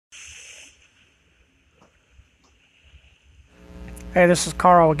Hey, this is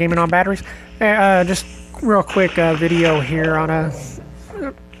Carl, Gaming on Batteries. Hey, just real quick video here on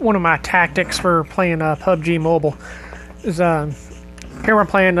one of my tactics for playing PUBG Mobile. Is here we're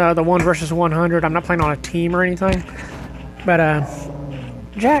playing the 1 versus 100. I'm not playing on a team or anything, but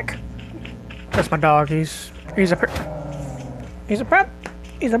Jack, that's my dog. He's about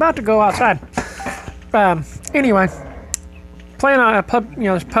to go outside. Anyway, playing on a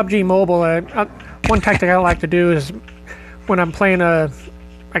this PUBG Mobile. One tactic I like to do is when I'm playing I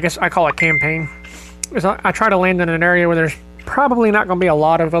guess I call it campaign, is I try to land in an area where there's probably not going to be a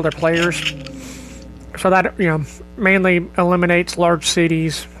lot of other players, so that mainly eliminates large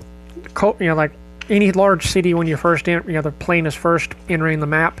cities. Like any large city when you first the plane is first entering the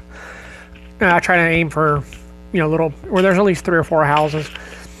map. I try to aim for little where there's at least 3 or 4 houses.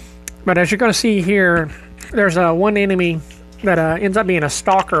 But as you're going to see here, there's one enemy that ends up being a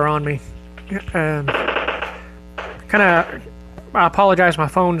stalker on me. I apologize, my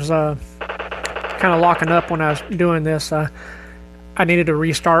phone's kind of locking up when I was doing this. I needed to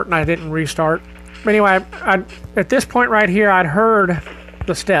restart and I didn't restart. But anyway, at this point right here, I'd heard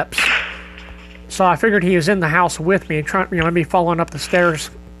the steps, so I figured he was in the house with me, trying maybe following up the stairs,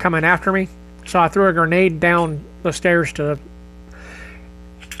 coming after me. So I threw a grenade down the stairs to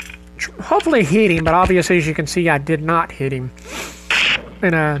hopefully hit him, but obviously, as you can see, I did not hit him.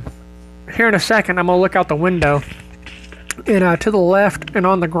 And here in a second, I'm gonna look out the window, and to the left and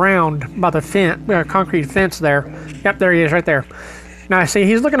on the ground by the fence, concrete fence there. Yep, there he is, right there. Now I see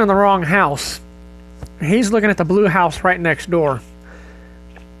he's looking in the wrong house. He's looking at the blue house right next door.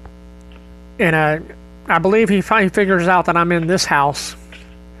 And I believe he finally figures out that I'm in this house,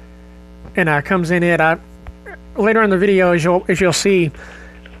 and comes in it. Later in the video, as you'll see,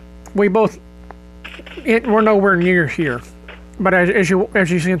 we're nowhere near here. But as you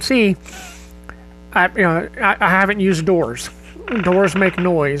can see, I haven't used doors. Doors make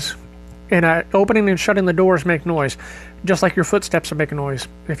noise, and opening and shutting the doors make noise, just like your footsteps are making noise.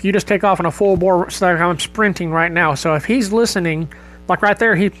 If you just take off on a full bore, so like I'm sprinting right now. So if he's listening, like right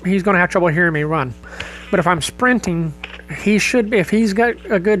there, he's going to have trouble hearing me run. But if I'm sprinting, he should be. If he's got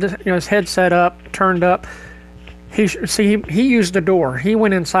a good his headset up, turned up, he used the door. He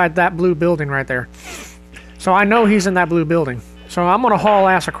went inside that blue building right there. So I know he's in that blue building. So I'm gonna haul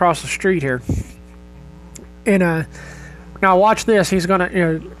ass across the street here. And now watch this. He's gonna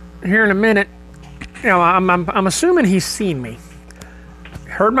here in a minute. I'm assuming he's seen me.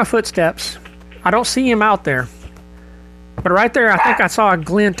 Heard my footsteps. I don't see him out there. But right there, I think I saw a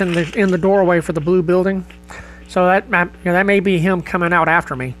glint in the doorway for the blue building. So that may be him coming out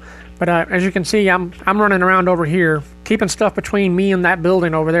after me. But as you can see, I'm running around over here, keeping stuff between me and that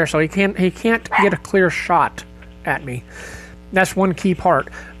building over there, so he can't get a clear shot at me. That's one key part.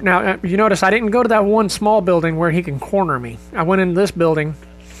 Now you notice I didn't go to that one small building where he can corner me. I went into this building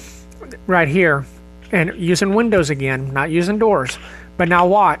right here, and using windows again, not using doors. But now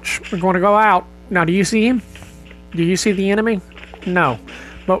watch. We're going to go out. Now, do you see him? Do you see the enemy? No.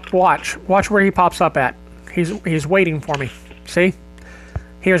 But watch where he pops up at. He's waiting for me. See?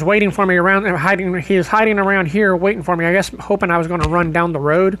 He was waiting for me around, he was hiding around here waiting for me, I guess hoping I was going to run down the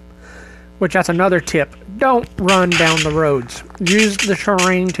road, which that's another tip. Don't run down the roads. Use the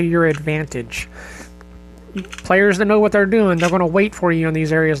terrain to your advantage. Players that know what they're doing, they're going to wait for you in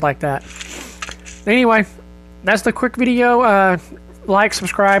these areas like that. Anyway, that's the quick video. Like,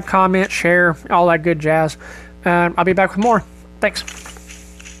 subscribe, comment, share, all that good jazz. I'll be back with more. Thanks.